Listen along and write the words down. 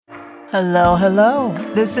Hello, hello.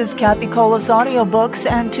 This is Cathi Audiobooks,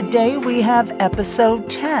 and today we have episode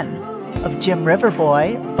 10 of Jim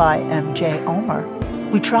Riverboy by M.J. Ulmer.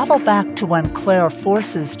 We travel back to when Claire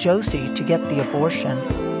forces Josie to get the abortion.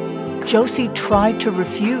 Josie tried to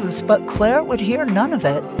refuse, but Claire would hear none of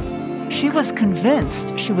it. She was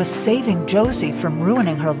convinced she was saving Josie from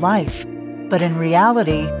ruining her life, but in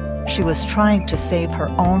reality, she was trying to save her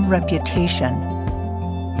own reputation.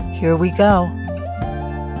 Here we go.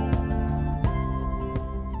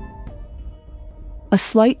 A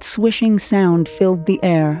slight swishing sound filled the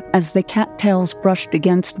air as the cattails brushed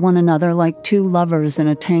against one another like two lovers in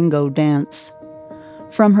a tango dance.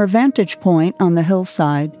 From her vantage point on the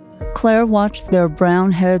hillside, Claire watched their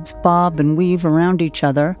brown heads bob and weave around each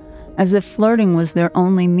other as if flirting was their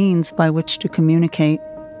only means by which to communicate.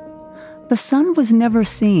 The sun was never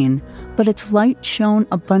seen, but its light shone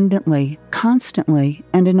abundantly, constantly,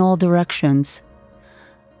 and in all directions.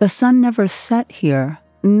 The sun never set here,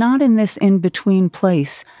 not in this in-between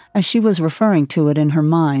place, as she was referring to it in her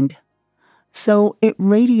mind. So it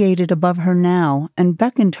radiated above her now and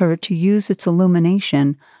beckoned her to use its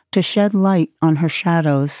illumination to shed light on her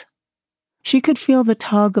shadows. She could feel the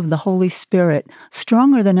tug of the Holy Spirit,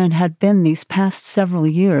 stronger than it had been these past several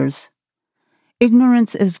years.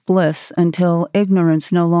 Ignorance is bliss until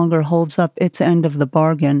ignorance no longer holds up its end of the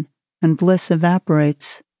bargain, and bliss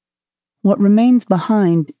evaporates. What remains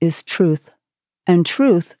behind is truth. And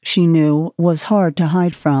truth, she knew, was hard to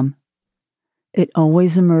hide from. It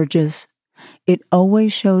always emerges. It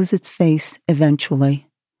always shows its face eventually.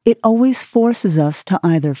 It always forces us to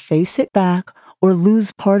either face it back or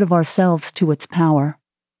lose part of ourselves to its power.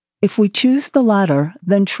 If we choose the latter,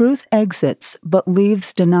 then truth exits but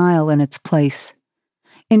leaves denial in its place,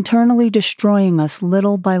 internally destroying us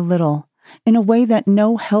little by little in a way that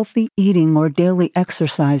no healthy eating or daily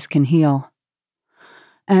exercise can heal.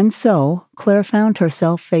 And so, Claire found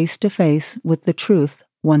herself face to face with the truth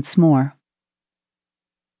once more.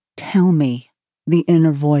 "Tell me," the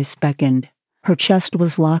inner voice beckoned. Her chest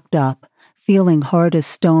was locked up, feeling hard as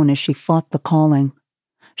stone as she fought the calling.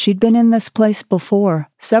 She'd been in this place before,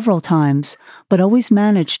 several times, but always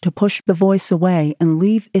managed to push the voice away and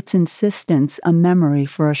leave its insistence a memory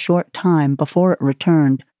for a short time before it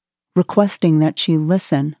returned, requesting that she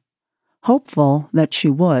listen, hopeful that she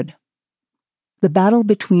would. The battle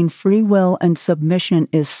between free will and submission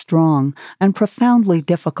is strong and profoundly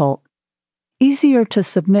difficult. Easier to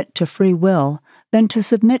submit to free will than to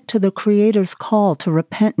submit to the Creator's call to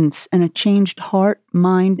repentance and a changed heart,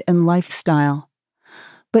 mind, and lifestyle.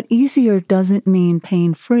 But easier doesn't mean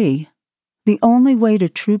pain-free. The only way to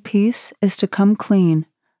true peace is to come clean,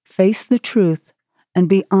 face the truth, and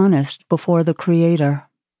be honest before the Creator.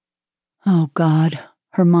 Oh God,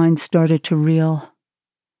 her mind started to reel.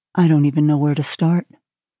 I don't even know where to start.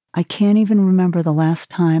 I can't even remember the last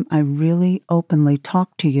time I really openly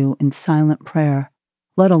talked to you in silent prayer,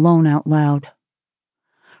 let alone out loud.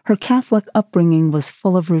 Her Catholic upbringing was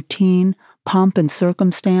full of routine, pomp and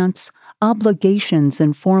circumstance, obligations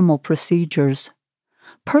and formal procedures.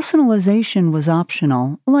 Personalization was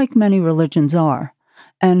optional, like many religions are,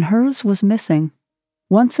 and hers was missing.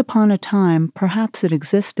 Once upon a time, perhaps it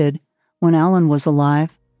existed, when Alan was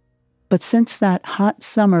alive. But since that hot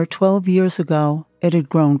summer 12 years ago, it had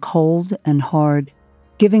grown cold and hard.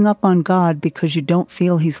 Giving up on God because you don't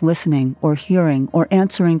feel He's listening or hearing or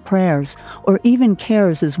answering prayers or even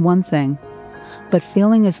cares is one thing. But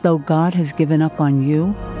feeling as though God has given up on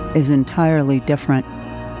you is entirely different.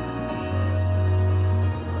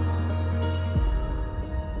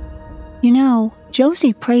 "You know,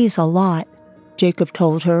 Josie prays a lot," Jacob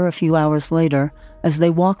told her a few hours later, as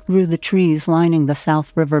they walked through the trees lining the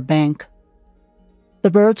South River bank.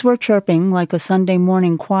 The birds were chirping like a Sunday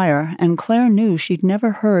morning choir, and Claire knew she'd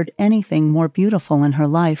never heard anything more beautiful in her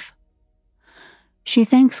life. "She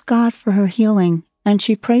thanks God for her healing, and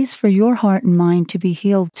she prays for your heart and mind to be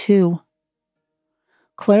healed too."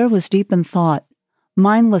 Claire was deep in thought,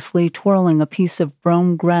 mindlessly twirling a piece of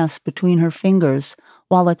brome grass between her fingers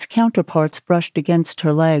while its counterparts brushed against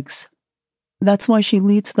her legs. That's why she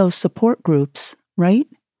leads those support groups, right?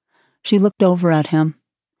 She looked over at him.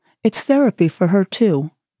 It's therapy for her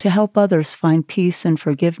too, to help others find peace and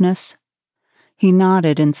forgiveness. He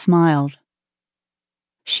nodded and smiled.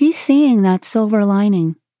 "She's seeing that silver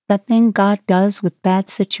lining, that thing God does with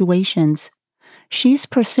bad situations. She's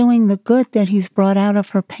pursuing the good that He's brought out of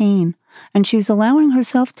her pain, and she's allowing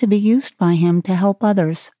herself to be used by Him to help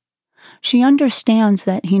others. She understands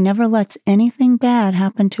that He never lets anything bad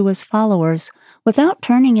happen to His followers without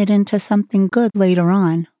turning it into something good later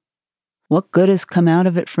on." "What good has come out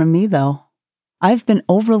of it for me, though?" I've been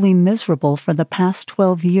overly miserable for the past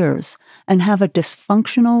 12 years and have a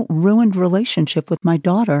dysfunctional, ruined relationship with my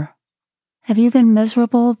daughter. Have you been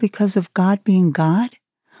miserable because of God being God?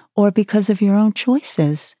 Or because of your own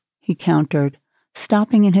choices? He countered,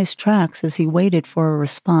 stopping in his tracks as he waited for a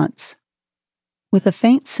response. With a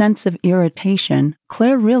faint sense of irritation,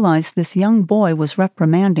 Claire realized this young boy was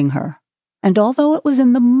reprimanding her. And although it was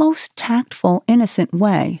in the most tactful, innocent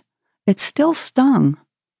way, it still stung.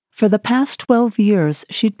 For the past 12 years,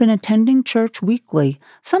 she'd been attending church weekly,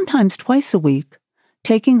 sometimes twice a week,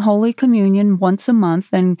 taking Holy Communion once a month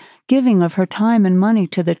and giving of her time and money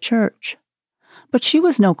to the church. But she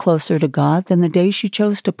was no closer to God than the day she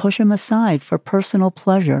chose to push him aside for personal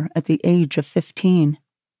pleasure at the age of 15.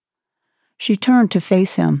 She turned to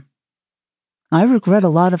face him. I regret a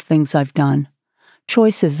lot of things I've done,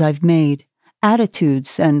 choices I've made,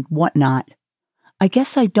 attitudes and whatnot. I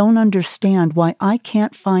guess I don't understand why I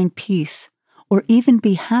can't find peace or even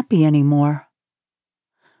be happy anymore.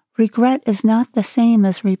 Regret is not the same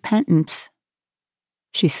as repentance.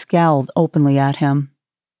 She scowled openly at him.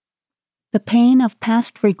 The pain of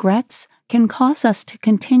past regrets can cause us to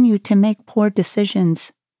continue to make poor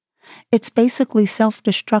decisions. It's basically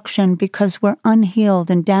self-destruction because we're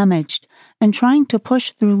unhealed and damaged and trying to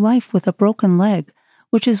push through life with a broken leg,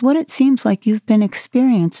 which is what it seems like you've been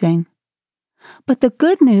experiencing. But the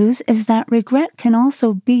good news is that regret can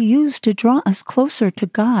also be used to draw us closer to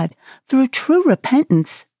God through true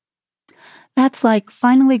repentance. That's like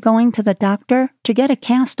finally going to the doctor to get a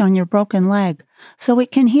cast on your broken leg so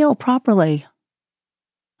it can heal properly.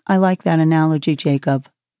 I like that analogy, Jacob.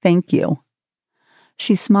 Thank you.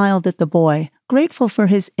 She smiled at the boy, grateful for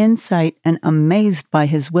his insight and amazed by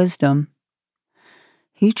his wisdom.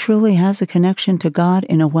 He truly has a connection to God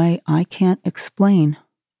in a way I can't explain.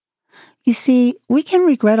 You see, we can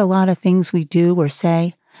regret a lot of things we do or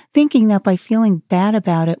say, thinking that by feeling bad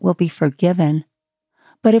about it we'll be forgiven.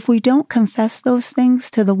 But if we don't confess those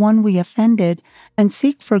things to the one we offended and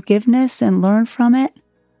seek forgiveness and learn from it,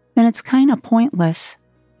 then it's kind of pointless.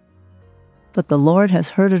 But the Lord has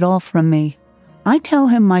heard it all from me. I tell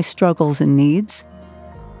him my struggles and needs,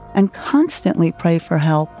 and constantly pray for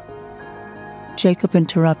help. Jacob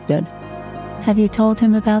interrupted. Have you told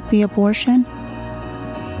him about the abortion?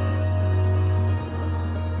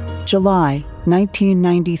 July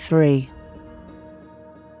 1993.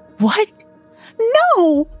 What?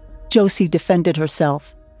 No! Josie defended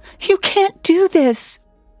herself. You can't do this!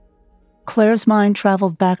 Claire's mind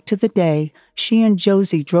traveled back to the day she and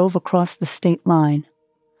Josie drove across the state line.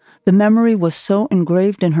 The memory was so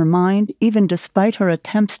engraved in her mind, even despite her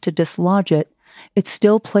attempts to dislodge it, it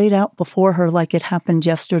still played out before her like it happened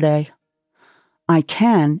yesterday. I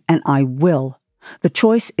can and I will. The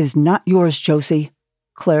choice is not yours, Josie,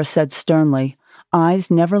 Claire said sternly,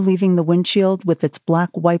 eyes never leaving the windshield with its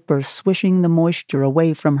black wipers swishing the moisture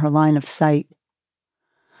away from her line of sight.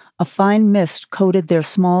 A fine mist coated their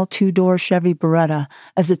small two-door Chevy Beretta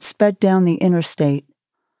as it sped down the interstate.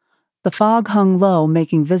 The fog hung low,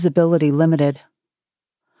 making visibility limited.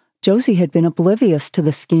 Josie had been oblivious to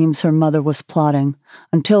the schemes her mother was plotting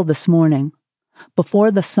until this morning.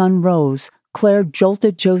 Before the sun rose, Claire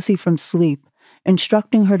jolted Josie from sleep,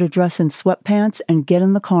 instructing her to dress in sweatpants and get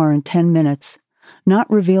in the car in 10 minutes, not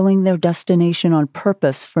revealing their destination on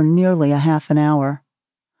purpose for nearly a half an hour.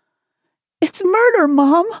 It's murder,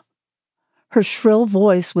 Mom! Her shrill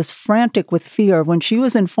voice was frantic with fear when she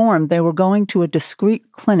was informed they were going to a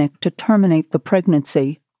discreet clinic to terminate the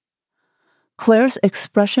pregnancy. Claire's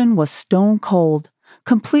expression was stone cold,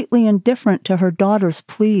 completely indifferent to her daughter's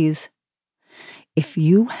pleas. If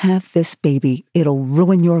you have this baby, it'll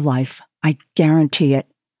ruin your life. I guarantee it.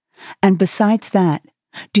 And besides that,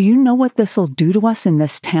 do you know what this'll do to us in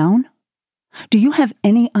this town? Do you have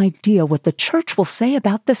any idea what the church will say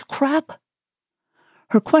about this crap?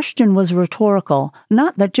 Her question was rhetorical,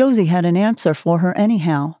 not that Josie had an answer for her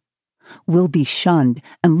anyhow. We'll be shunned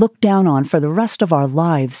and looked down on for the rest of our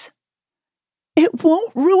lives. It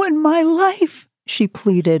won't ruin my life, she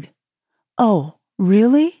pleaded. Oh,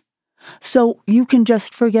 really? So you can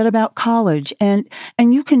just forget about college and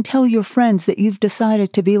you can tell your friends that you've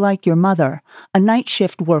decided to be like your mother, a night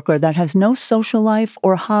shift worker that has no social life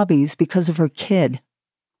or hobbies because of her kid.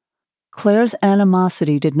 Claire's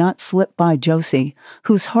animosity did not slip by Josie,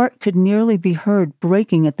 whose heart could nearly be heard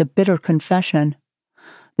breaking at the bitter confession.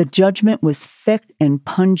 The judgment was thick and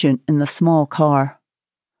pungent in the small car.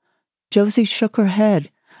 Josie shook her head,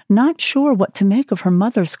 not sure what to make of her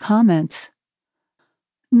mother's comments.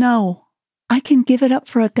 No, I can give it up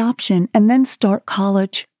for adoption and then start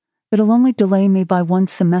college. It'll only delay me by 1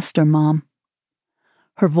 semester, Mom.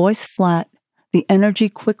 Her voice flat, the energy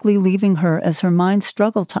quickly leaving her as her mind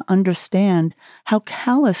struggled to understand how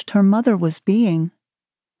calloused her mother was being.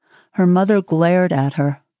 Her mother glared at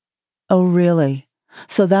her. "Oh, really?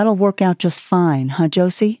 So that'll work out just fine, huh,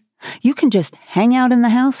 Josie? You can just hang out in the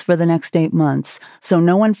house for the next 8 months, so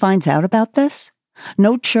no one finds out about this?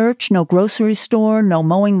 No church, no grocery store, no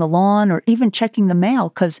mowing the lawn, or even checking the mail,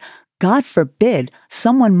 'cause, God forbid,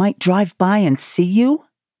 someone might drive by and see you?"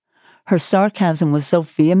 Her sarcasm was so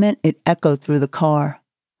vehement it echoed through the car.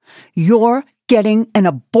 "You're getting an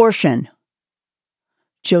abortion!"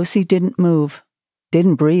 Josie didn't move,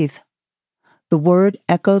 didn't breathe. The word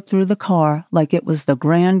echoed through the car like it was the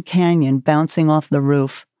Grand Canyon bouncing off the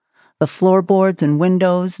roof, the floorboards and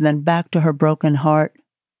windows, then back to her broken heart.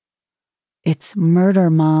 "It's murder,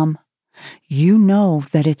 Mom. You know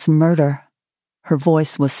that it's murder." Her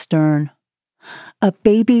voice was stern. "A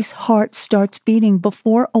baby's heart starts beating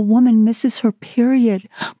before a woman misses her period,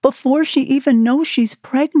 before she even knows she's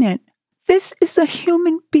pregnant. This is a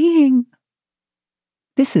human being."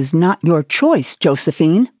 "This is not your choice,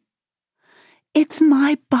 Josephine." "It's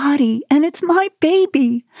my body, and it's my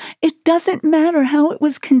baby. It doesn't matter how it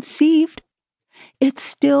was conceived. It's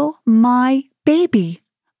still my baby.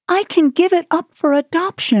 I can give it up for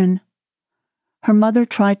adoption." Her mother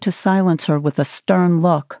tried to silence her with a stern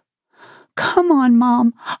look. "Come on,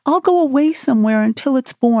 Mom. I'll go away somewhere until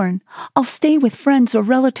it's born. I'll stay with friends or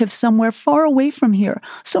relatives somewhere far away from here,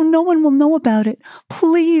 so no one will know about it.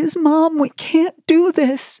 Please, Mom, we can't do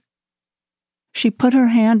this." She put her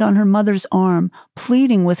hand on her mother's arm,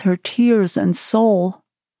 pleading with her tears and soul.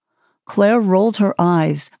 Claire rolled her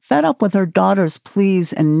eyes, fed up with her daughter's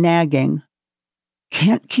pleas and nagging.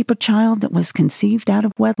 Can't keep a child that was conceived out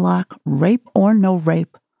of wedlock, rape or no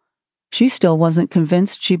rape. She still wasn't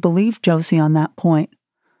convinced she believed Josie on that point.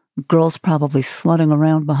 The girls probably slutting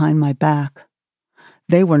around behind my back.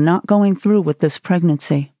 They were not going through with this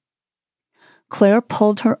pregnancy. Claire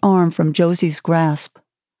pulled her arm from Josie's grasp.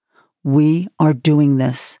 "We are doing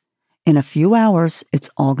this. In a few hours, it's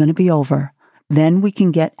all going to be over. Then we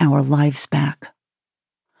can get our lives back."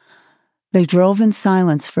 They drove in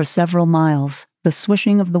silence for several miles, the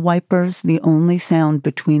swishing of the wipers the only sound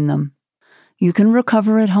between them. "You can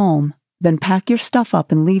recover at home, then pack your stuff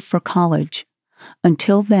up and leave for college.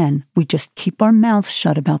 Until then, we just keep our mouths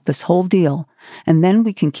shut about this whole deal, and then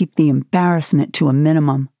we can keep the embarrassment to a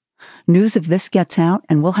minimum. News of this gets out,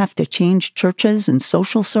 and we'll have to change churches and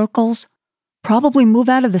social circles. Probably move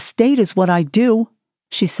out of the state is what I'd do,"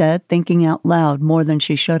 she said, thinking out loud more than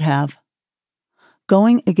she should have.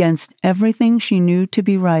 Going against everything she knew to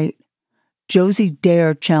be right, Josie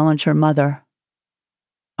dared challenge her mother.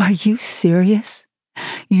 "Are you serious?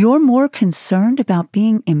 You're more concerned about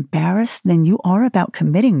being embarrassed than you are about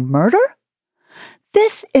committing murder?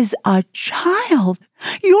 This is a child,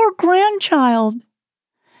 your grandchild.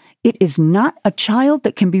 It is not a child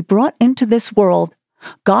that can be brought into this world.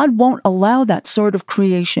 God won't allow that sort of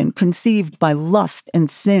creation conceived by lust and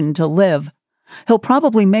sin to live. He'll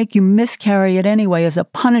probably make you miscarry it anyway as a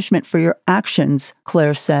punishment for your actions,"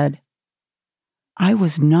 Claire said. "I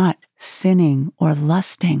was not sinning or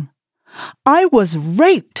lusting. I was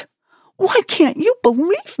raped. Why can't you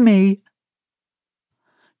believe me?"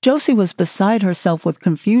 Josie was beside herself with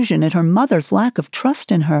confusion at her mother's lack of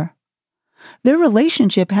trust in her. Their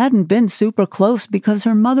relationship hadn't been super close because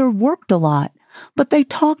her mother worked a lot, but they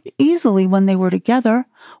talked easily when they were together,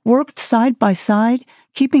 worked side by side,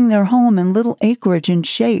 keeping their home and little acreage in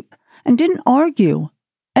shape, and didn't argue,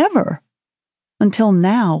 ever. Until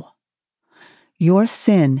now. "Your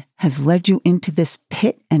sin has led you into this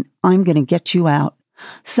pit, and I'm going to get you out.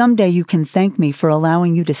 Someday you can thank me for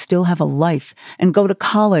allowing you to still have a life and go to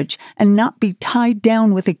college and not be tied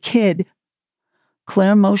down with a kid."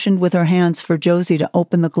 Claire motioned with her hands for Josie to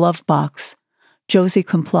open the glove box. Josie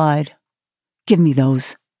complied. "Give me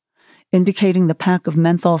those," indicating the pack of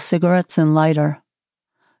menthol cigarettes and lighter.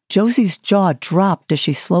 Josie's jaw dropped as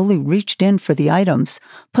she slowly reached in for the items,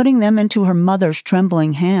 putting them into her mother's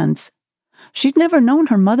trembling hands. She'd never known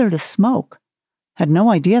her mother to smoke, had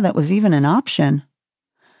no idea that was even an option.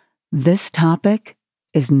 "This topic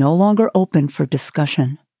is no longer open for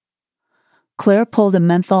discussion." Claire pulled a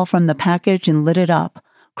menthol from the package and lit it up,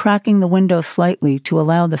 cracking the window slightly to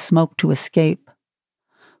allow the smoke to escape.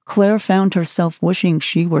 Claire found herself wishing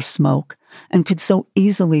she were smoke and could so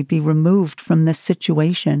easily be removed from this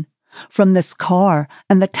situation, from this car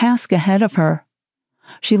and the task ahead of her.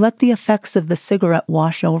 She let the effects of the cigarette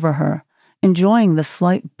wash over her, enjoying the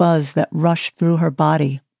slight buzz that rushed through her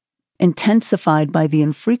body, intensified by the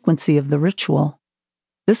infrequency of the ritual.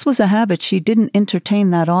 This was a habit she didn't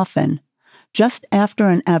entertain that often. just after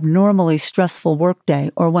an abnormally stressful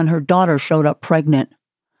workday or when her daughter showed up pregnant.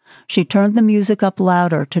 She turned the music up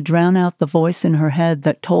louder to drown out the voice in her head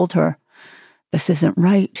that told her, "This isn't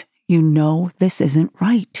right. You know this isn't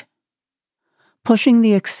right." Pushing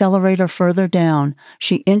the accelerator further down,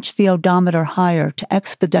 she inched the odometer higher to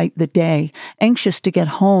expedite the day, anxious to get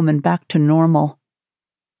home and back to normal.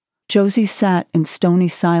 Josie sat in stony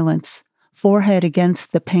silence, forehead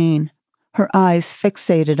against the pane, her eyes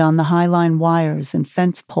fixated on the high-line wires and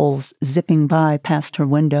fence poles zipping by past her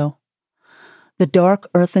window. The dark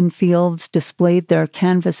earthen fields displayed their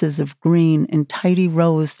canvases of green in tidy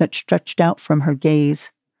rows that stretched out from her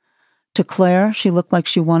gaze. To Claire, she looked like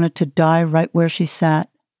she wanted to die right where she sat.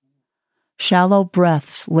 Shallow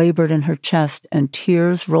breaths labored in her chest and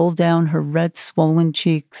tears rolled down her red, swollen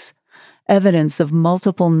cheeks, evidence of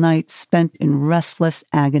multiple nights spent in restless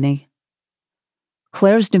agony.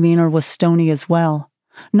 Claire's demeanor was stony as well,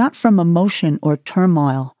 not from emotion or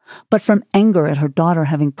turmoil, but from anger at her daughter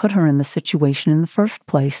having put her in the situation in the first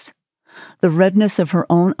place. The redness of her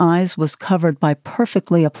own eyes was covered by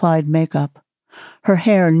perfectly applied makeup, her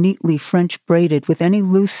hair neatly French braided with any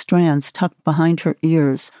loose strands tucked behind her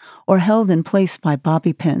ears or held in place by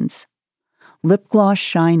bobby pins. Lip gloss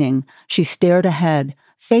shining, she stared ahead,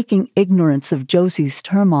 faking ignorance of Josie's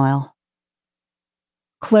turmoil.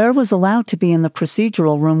 Claire was allowed to be in the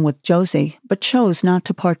procedural room with Josie, but chose not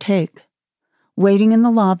to partake. Waiting in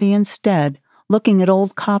the lobby instead, looking at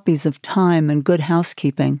old copies of Time and Good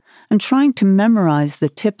Housekeeping, and trying to memorize the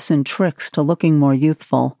tips and tricks to looking more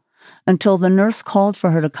youthful, until the nurse called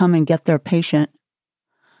for her to come and get their patient.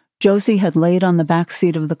 Josie had laid on the back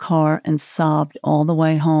seat of the car and sobbed all the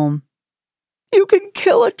way home. "You can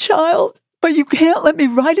kill a child, but you can't let me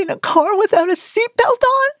ride in a car without a seatbelt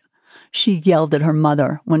on?" she yelled at her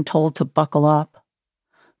mother when told to buckle up.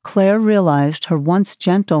 Claire realized her once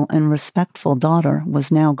gentle and respectful daughter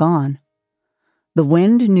was now gone. The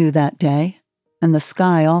wind knew that day, and the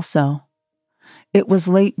sky also. It was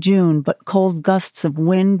late June, but cold gusts of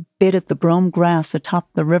wind bit at the brome grass atop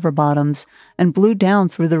the river bottoms and blew down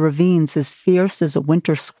through the ravines as fierce as a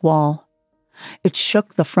winter squall. It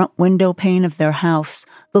shook the front window pane of their house,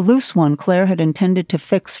 the loose one Claire had intended to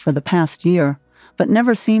fix for the past year, but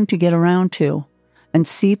never seemed to get around to, and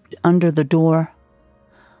seeped under the door.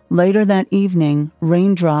 Later that evening,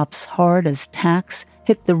 raindrops hard as tacks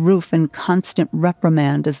hit the roof in constant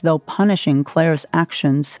reprimand as though punishing Claire's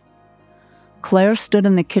actions. Claire stood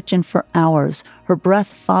in the kitchen for hours, her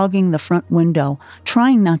breath fogging the front window,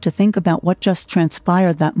 trying not to think about what just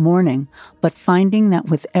transpired that morning, but finding that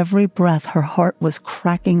with every breath her heart was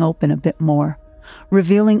cracking open a bit more,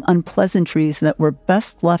 revealing unpleasantries that were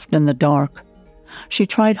best left in the dark. She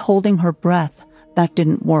tried holding her breath. That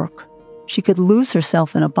didn't work. She could lose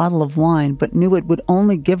herself in a bottle of wine, but knew it would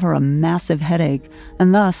only give her a massive headache,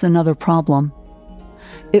 and thus another problem.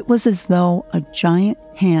 It was as though a giant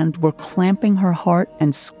hand were clamping her heart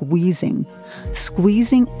and squeezing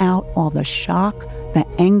out all the shock, the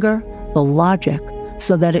anger, the logic,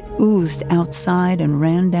 so that it oozed outside and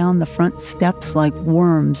ran down the front steps like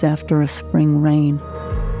worms after a spring rain.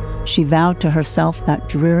 She vowed to herself that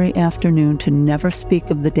dreary afternoon to never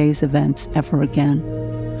speak of the day's events ever again.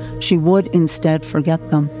 She would instead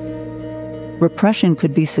forget them. Repression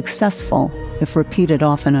could be successful if repeated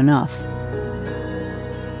often enough.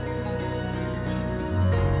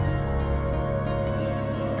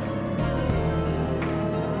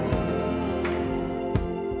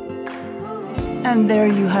 And there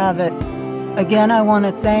you have it. Again, I want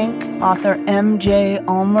to thank author M.J.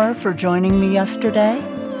 Ulmer for joining me yesterday.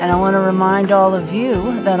 And I want to remind all of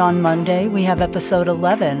you that on Monday we have episode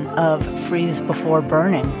 11 of Freeze Before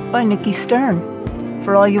Burning by Nikki Stern.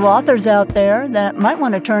 For all you authors out there that might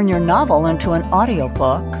want to turn your novel into an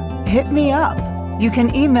audiobook, hit me up. You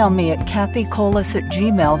can email me at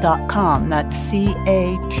cathycolas@gmail.com. That's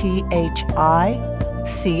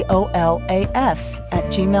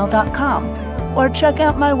CATHICOLAS@gmail.com. Or check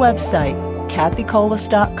out my website,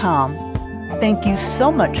 cathycolas.com. Thank you so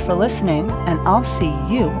much for listening, and I'll see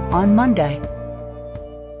you on Monday.